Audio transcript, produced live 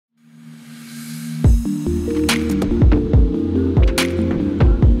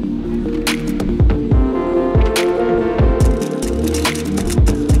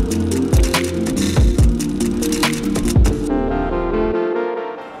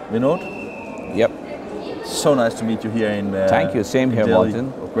Vinod? Yep. So nice to meet you here in Thank you. Same here, Delhi,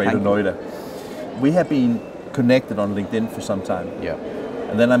 Martin. or Greater Noida. We have been connected on LinkedIn for some time. Yeah.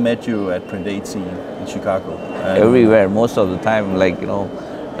 And then I met you at Print 18 in Chicago. Everywhere, most of the time,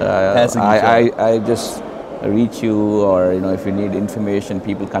 Passing each other. I just reach you, or if you need information,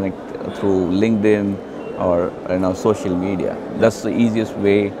 people connect through LinkedIn or social media. That's the easiest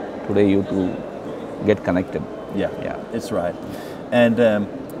way today you to get connected. Yeah, it's right. And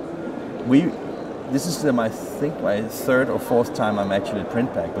this is I think my third or fourth time I'm actually at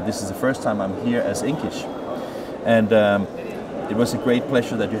PrintPack, but this is the first time I'm here as INKISH. And it was a great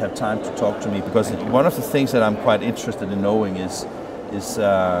pleasure that you have time to talk to me, because one of the things that I'm quite interested in knowing is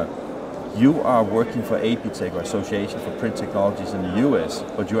you are working for APTech, or Association for Print Technologies in the US,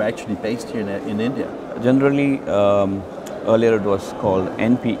 but you're actually based here in India. Generally, earlier it was called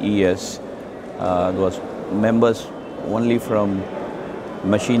NPES. It was members only from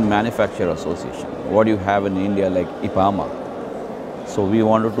Machine Manufacturer Association. What you have in India, like IPAMA. So we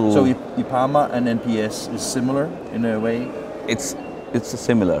wanted to. So IPAMA and NPES is similar in a way. It's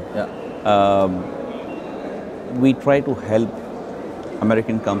similar. Yeah. We try to help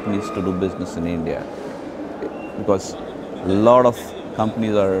American companies to do business in India, because a lot of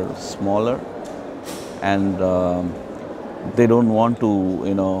companies are smaller and they don't want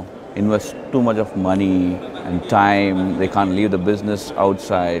to invest too much of money and time. They can't leave the business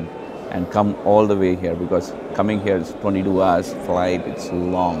outside and come all the way here, because coming here is 22 hours flight, it's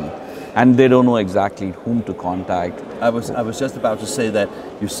long, and they don't know exactly whom to contact. I was just about to say that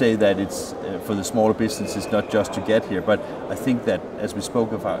you say that it's for the smaller businesses, not just to get here, but I think that, as we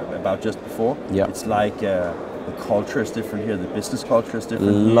spoke about just before, it's like the culture is different here, the business culture is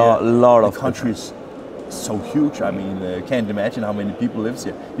different here. The country is so huge. I mean, can't imagine how many people lives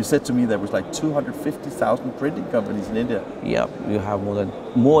here. You said to me there was like 250,000 printing companies in India. Yeah, you have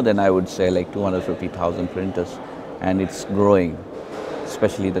more than I would say, like 250,000 printers, and it's growing.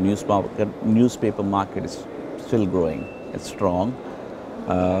 Especially the newspaper market is still growing. It's strong.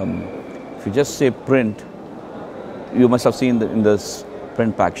 If you just say print, you must have seen in this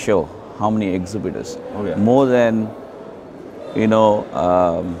PrintPack show how many exhibitors. Oh, yeah. More than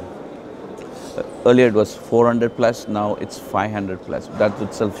earlier it was 400 plus, now it's 500 plus. That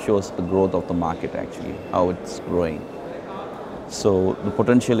itself shows the growth of the market, actually, how it's growing. So the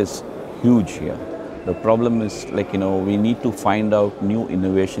potential is huge here. The problem is, we need to find out new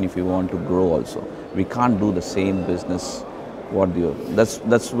innovation if we want to grow also. We can't do the same business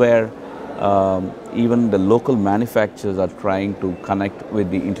that's where even the local manufacturers are trying to connect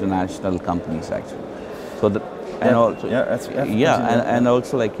with the international companies, actually. So and also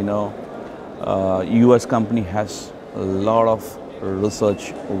US company has a lot of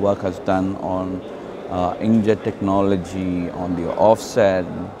research work has done on inkjet technology, on the offset,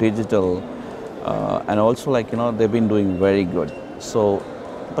 digital, and also they've been doing very good. So,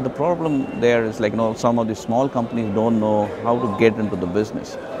 but the problem there is some of the small companies don't know how to get into the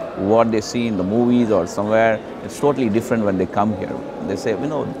business. What they see in the movies or somewhere, it's totally different when they come here. They say,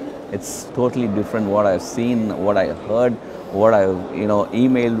 it's totally different what I've seen, what I heard, what I've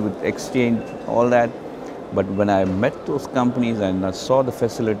emailed with Exchange, all that. But when I met those companies and I saw the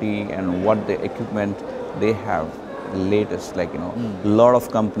facility and what the equipment they have, latest, a lot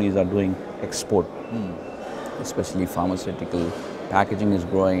of companies are doing export, especially pharmaceutical. Packaging is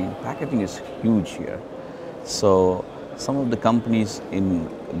growing. Packaging is huge here. So some of the companies in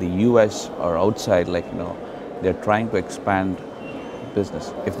the US or outside, they're trying to expand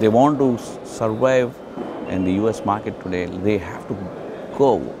business. If they want to survive in the US market today, they have to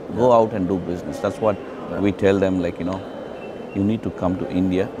go out and do business. That's what we tell them, you need to come to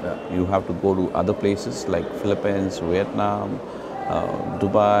India. You have to go to other places like Philippines, Vietnam,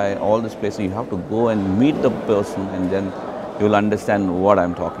 Dubai, all these places. You have to go and meet the person, and then you'll understand what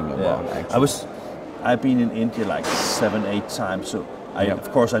I'm talking about. Actually. I've been in India like 7-8 times, so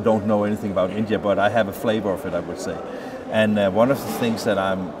of course I don't know anything about India, but I have a flavor of it, I would say. And one of the things that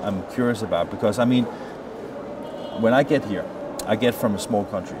I'm curious about, because when I get here, I get from a small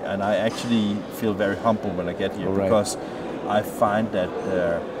country, and I actually feel very humble when I get here, because I find that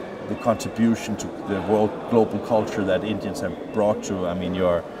the contribution to the global culture that Indians have brought to,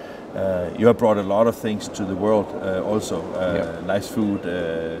 you have brought a lot of things to the world also. Nice food,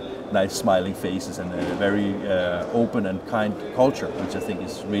 nice smiling faces, and a very open and kind culture, which I think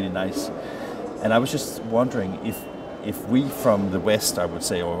is really nice. And I was just wondering if we from the West, I would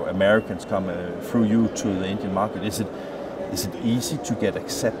say, or Americans come through you to the Indian market, is is it easy to get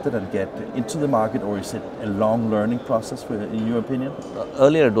accepted and get into the market, or is it a long learning process, in your opinion?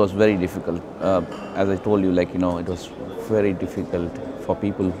 Earlier it was very difficult. As I told you, like, it was very difficult for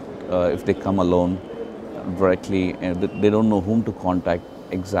people if they come alone directly, and they don't know whom to contact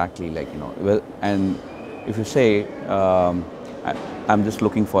exactly, like, well, and if you say, I'm just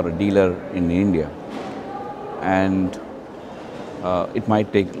looking for a dealer in India, and it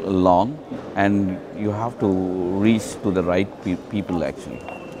might take long, and you have to reach to the right people, actually,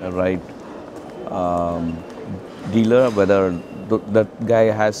 right dealer, whether that guy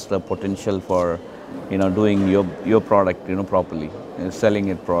has the potential for, doing your product, properly, selling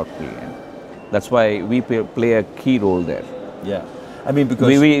it properly, and that's why we play a key role there. Yeah, I mean,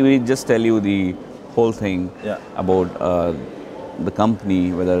 because we just tell you the whole thing about the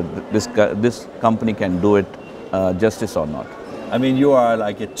company, whether this company can do it justice or not. I mean, you are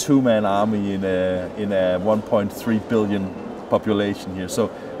like a two-man army in a 1.3 billion population here. So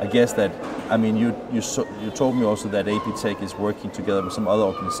I guess that, I mean, you told me also that APTech is working together with some other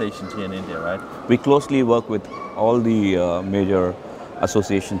organizations here in India, right? We closely work with all the major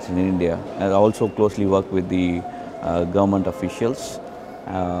associations in India, and also closely work with the government officials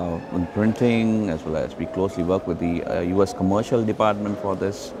in printing, as well as we closely work with the US commercial department for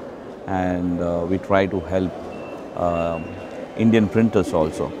this, and we try to help Indian printers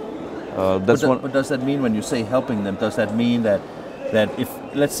also. But does that mean, when you say helping them, does that mean that if,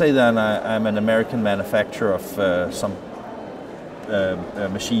 let's say that I'm an American manufacturer of some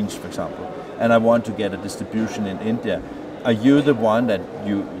machines, for example, and I want to get a distribution in India, are you the one that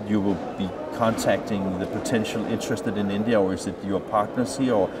you will be contacting the potential interested in India, or is it your partners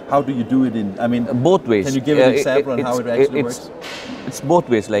here, or how do you do it I mean, both ways. Can you give an example on how it actually works? It's both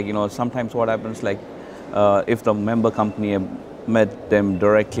ways. Like, sometimes what happens, like, if the member company met them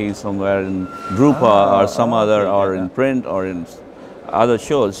directly somewhere in Drupa or some other, or in print or in other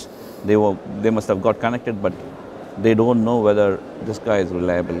shows, they must have got connected, but they don't know whether this guy is a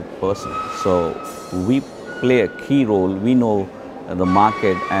reliable person. So we play a key role. We know the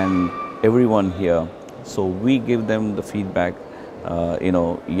market and everyone here, so we give them the feedback.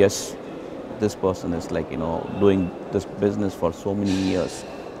 Yes, this person is, like, doing this business for so many years,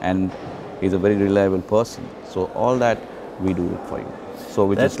 and he's a very reliable person. So all that we do it for you. So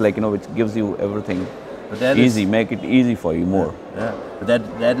which is, like, which gives you everything easy, make it easy for you more. Yeah,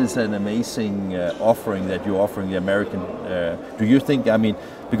 but that is an amazing offering that you're offering the American. Do you think, I mean,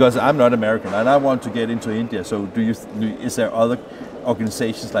 because I'm not American and I want to get into India, so is there other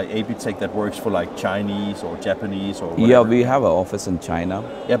organizations like APTech that works for, like, Chinese or Japanese or whatever? Yeah, we have an office in China.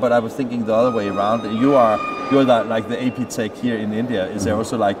 Yeah, but I was thinking the other way around. You're like the APTech here in India. Is there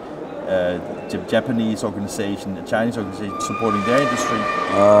also, like, Japanese organization, a Chinese organization supporting their industry?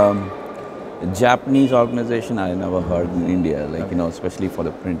 Japanese organization I never heard in India, like, especially for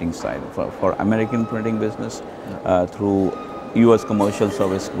the printing side. For American printing business, through US Commercial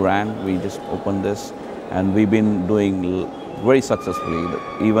Service grant, we just opened this, and we've been doing very successfully.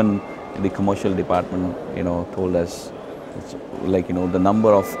 Even the commercial department, told us, it's like, the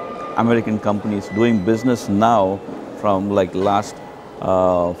number of American companies doing business now from, like, last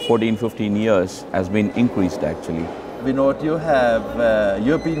 14-15 years has been increased, actually. Vinod,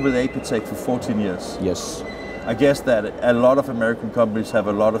 you've been with APTech for 14 years. Yes. I guess that a lot of American companies have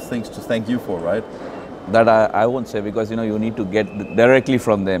a lot of things to thank you for, right? That I won't say, because you need to get directly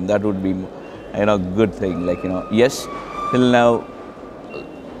from them. That would be good thing. Like, yes, till now,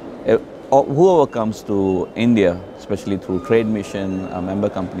 whoever comes to India, especially through trade mission, member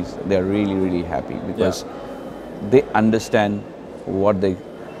companies, they're really, really happy, because they understand what they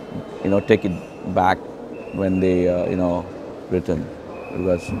take it back when they return,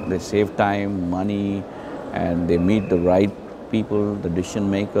 because they save time, money, and they meet the right people, the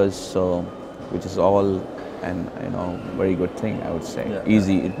decision makers. So, which is all an very good thing, I would say.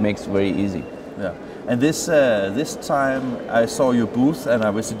 Easy. It makes very easy. Yeah. And this time I saw your booth, and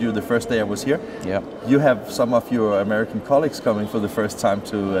I visited you the first day I was here. Yeah. You have some of your American colleagues coming for the first time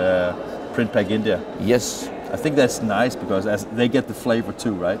to Print Pack India. Yes. I think that's nice, because as they get the flavor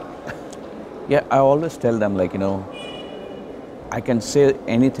too, right? Yeah, I always tell them, like, I can say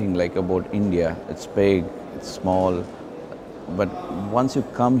anything, like, about India. It's big, it's small, but once you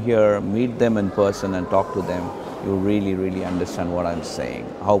come here, meet them in person and talk to them, you really, really understand what I'm saying,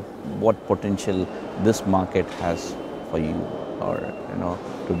 what potential this market has for you, or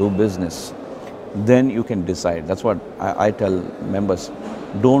to do business. Then you can decide. That's what I tell members.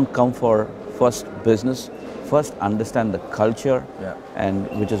 Don't come for first business. First understand the culture, and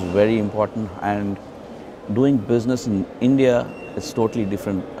which is very important. And doing business in India is totally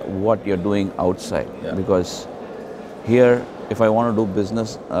different what you're doing outside, because Here, if I want to do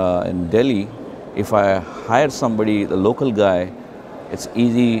business in Delhi, if I hire somebody, the local guy, it's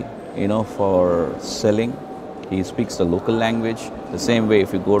easy, for selling. He speaks the local language. The same way,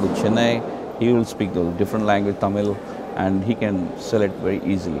 if you go to Chennai, he will speak the different language, Tamil, and he can sell it very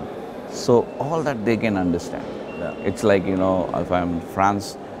easily. So all that they can understand. Yeah. It's like, if I'm in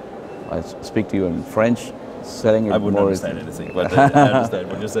France, I speak to you in French, selling it I wouldn't more understand anything, but I understand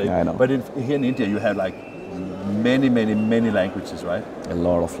what you're saying. Yeah, I know. But here in India, you have like many languages, right? A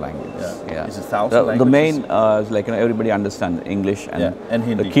lot of languages. Yeah. Is it 1,000 The languages? main is like everybody understands English and, and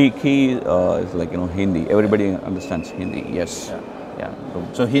Hindi. The key is like Hindi. Everybody understands Hindi. Yes. Yeah.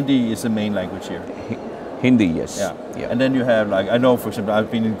 So Hindi is the main language here. Hindi, yes. Yeah. And then you have like, I know, for example,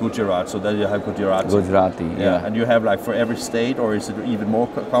 I've been in Gujarat, so then you have Gujarati. Gujarati. Yeah. And you have like for every state, or is it even more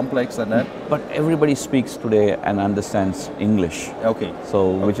complex than that? But everybody speaks today and understands English. Okay.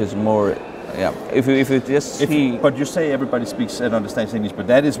 So which is more. Yeah, if you just see... But you say everybody speaks and understands English, but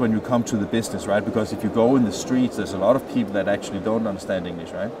that is when you come to the business, right? Because if you go in the streets, there's a lot of people that actually don't understand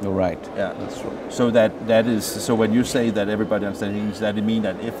English, right? Right. Yeah, that's true. So so when you say that everybody understands English, that it mean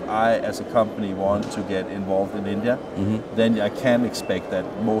that if I, as a company, want to get involved in India, then I can expect that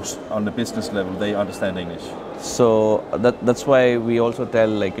most on the business level they understand English. So that's why we also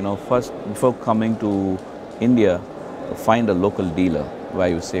tell, first before coming to India, find a local dealer, where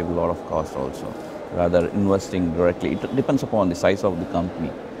you save a lot of cost also, rather investing directly. It depends upon the size of the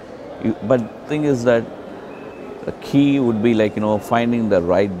company. But the thing is that the key would be finding the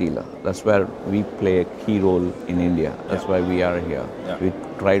right dealer. That's where we play a key role in India. That's why we are here. Yeah. We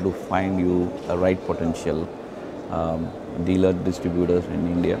try to find you the right potential dealer distributors in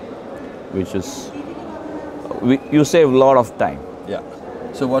India, which is, you save a lot of time. Yeah.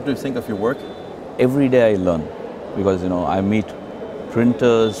 So what do you think of your work? Every day I learn, because I meet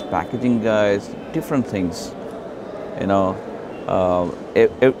printers, packaging guys, different things.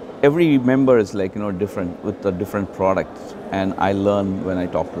 Every member is different with the different products, and I learn when I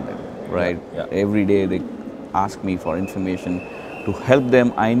talk to them. Right. Yeah. Every day they ask me for information to help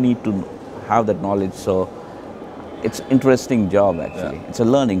them. I need to have that knowledge. So it's interesting job actually. Yeah. It's a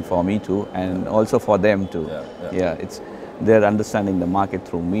learning for me too, and also for them too. Yeah. They're understanding the market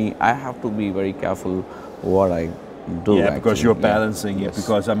through me. I have to be very careful what I do. Yeah, because you're balancing it. Yes.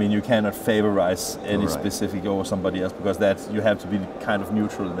 Because you cannot favorize any specific over somebody else, because you have to be kind of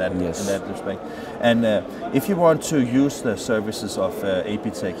neutral in that respect. And if you want to use the services of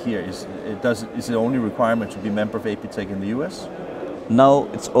APTech here, is it only requirement to be a member of APTech in the US? Now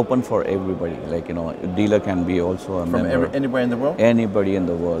it's open for everybody. A dealer can be also a member. From anywhere in the world? Anybody in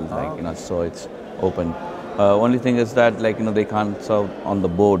the world. So it's open. Only thing is that they can't serve on the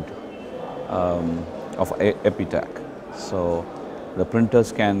board of APTech. So the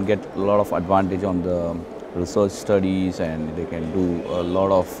printers can get a lot of advantage on the research studies, and they can do a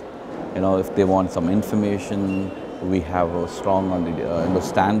lot of, if they want some information, we have a strong on the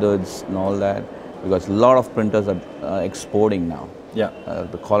standards and all that, because a lot of printers are exporting now. Yeah.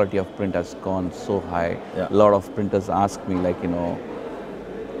 The quality of print has gone so high. Yeah. A lot of printers ask me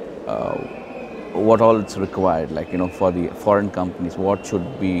what all it's required, for the foreign companies, what should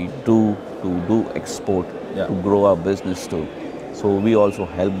we do to do export, to grow our business too. So we also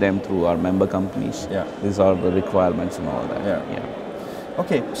help them through our member companies. Yeah. These are the requirements and all that. Yeah.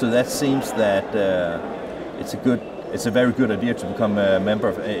 Okay, so that seems that it's a very good idea to become a member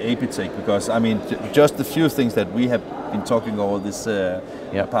of APTech, because just the few things that we have been talking over this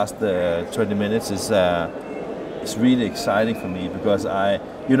past 20 minutes is really exciting for me, because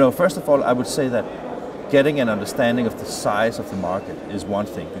first of all, I would say that getting an understanding of the size of the market is one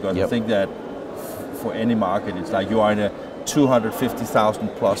thing, because I think that for any market, it's like you are in a 250,000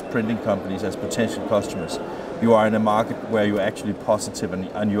 plus printing companies as potential customers. You are in a market where you're actually positive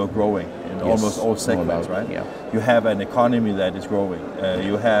and you're growing in almost all segments, right? Yeah. You have an economy that is growing.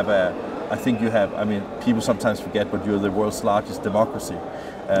 You have people sometimes forget, but you're the world's largest democracy.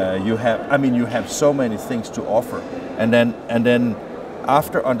 You have so many things to offer. And then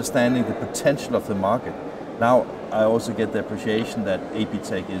after understanding the potential of the market, now I also get the appreciation that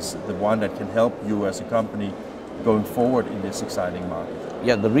APTech is the one that can help you as a company going forward in this exciting market.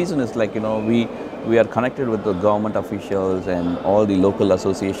 Yeah, the reason is we are connected with the government officials and all the local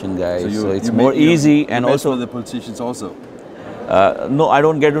association guys, so it's more easy. And also with the politicians also. No, I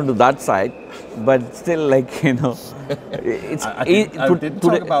don't get into that side, but still, it's. I didn't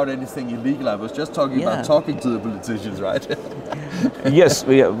talk about anything illegal. I was just talking about talking to the politicians, right? Yes,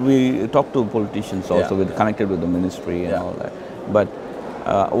 we talk to politicians also. We're connected with the ministry and all that. But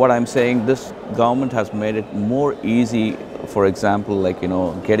what I'm saying, this government has made it more easy for example, like, you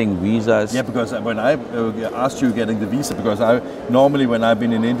know, getting visas. Yeah, because when I asked you getting the visa, because I normally when I've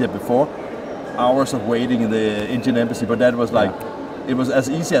been in India before, hours of waiting in the Indian embassy, but that was like, it was as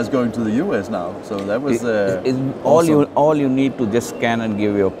easy as going to the US now. So that was awesome. all you need to just scan and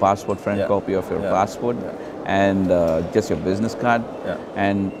give your passport, front copy of your passport, and just your business card,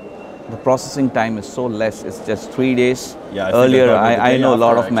 and the processing time is so less. It's just 3 days. Yeah, earlier I know a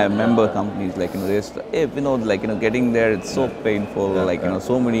lot of my member companies, like, you know, they say, hey, you know, like, you know, getting there, it's so painful, like, you know,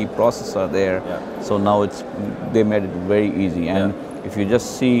 so many processes are there. So now they made it very easy. And if you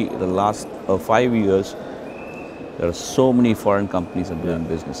just see the last 5 years, there are so many foreign companies are doing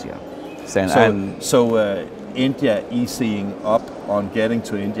business here. So India easing up on getting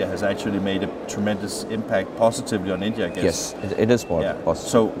to India has actually made a tremendous impact positively on India, I guess. Yes, it is positive.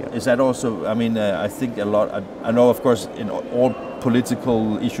 So is that also, I mean, I think a lot, I know of course in all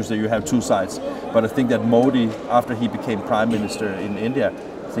political issues that you have two sides, but I think that Modi, after he became Prime Minister in India,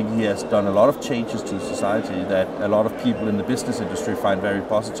 I think he has done a lot of changes to society that a lot of people in the business industry find very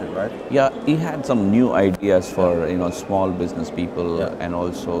positive, right? Yeah, he had some new ideas for, you know, small business people, and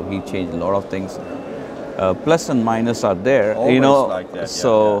also he changed a lot of things. Plus and minus are there, always, you know, like that.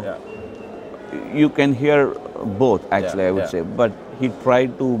 so you can hear both, actually, I would say, but he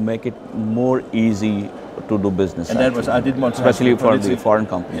tried to make it more easy to do business. And that was, I didn't want to, especially for the foreign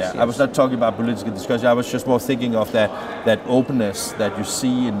companies. I was not talking about political discussion. I was just more thinking of that openness that you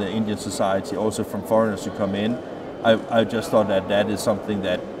see in the Indian society, also from foreigners who come in. I just thought that is something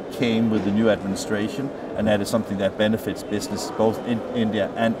that came with the new administration, and that is something that benefits business both in India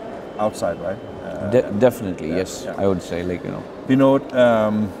and outside, right? Definitely, yes. I would say, like, you know. Vinod,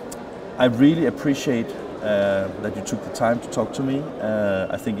 I really appreciate that you took the time to talk to me.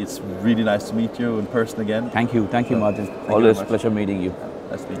 I think it's really nice to meet you in person again. Thank you, Martin. Always a pleasure meeting you.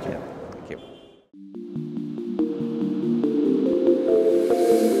 Nice to meet you.